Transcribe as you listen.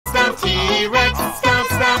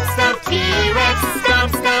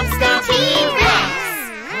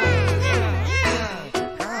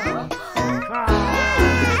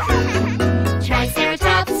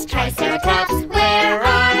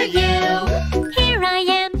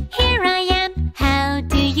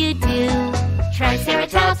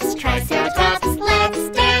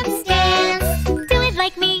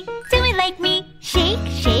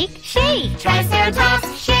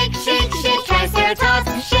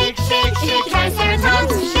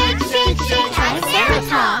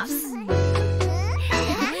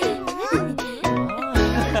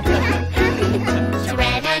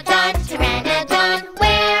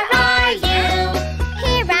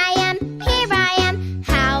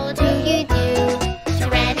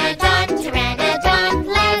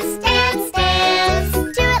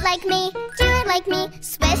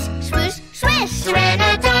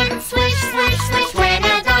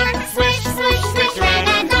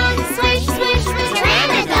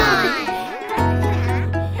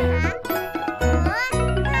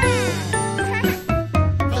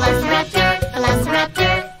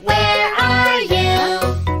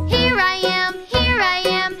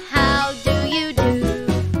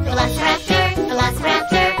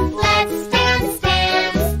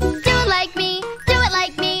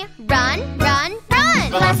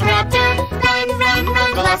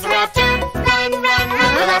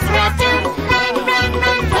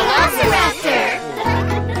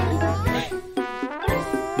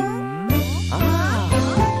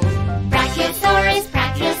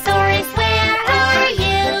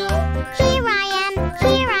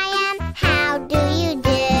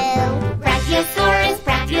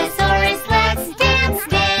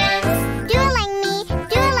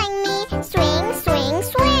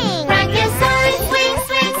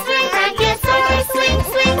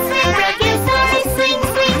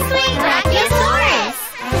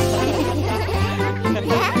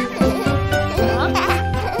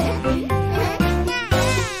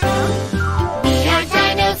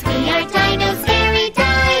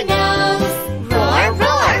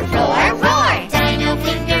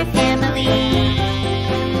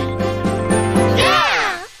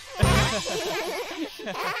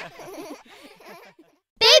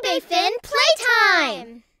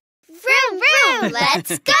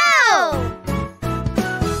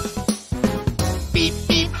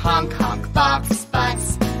honk, honk, box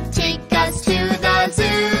bus. Take us to the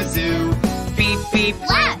zoo, zoo. Beep, beep,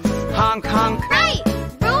 Left, honk, honk. right,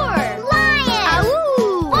 roar, lion,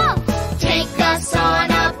 Ooh. wolf. Take us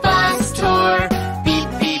on a bus tour. Beep,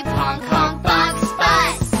 beep, honk, honk, box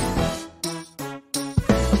bus.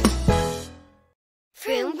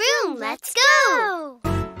 Vroom, vroom, let's go.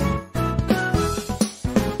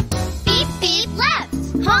 Beep, beep, left,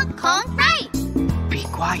 honk, honk, right. Be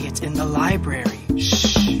quiet in the library.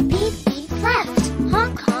 Shh. Beep, beep, left.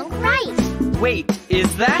 Honk, honk, right. Wait, is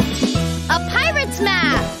that? A pirate's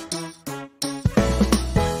map.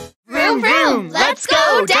 Vroom, vroom, let's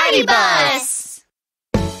go, Daddy Bus.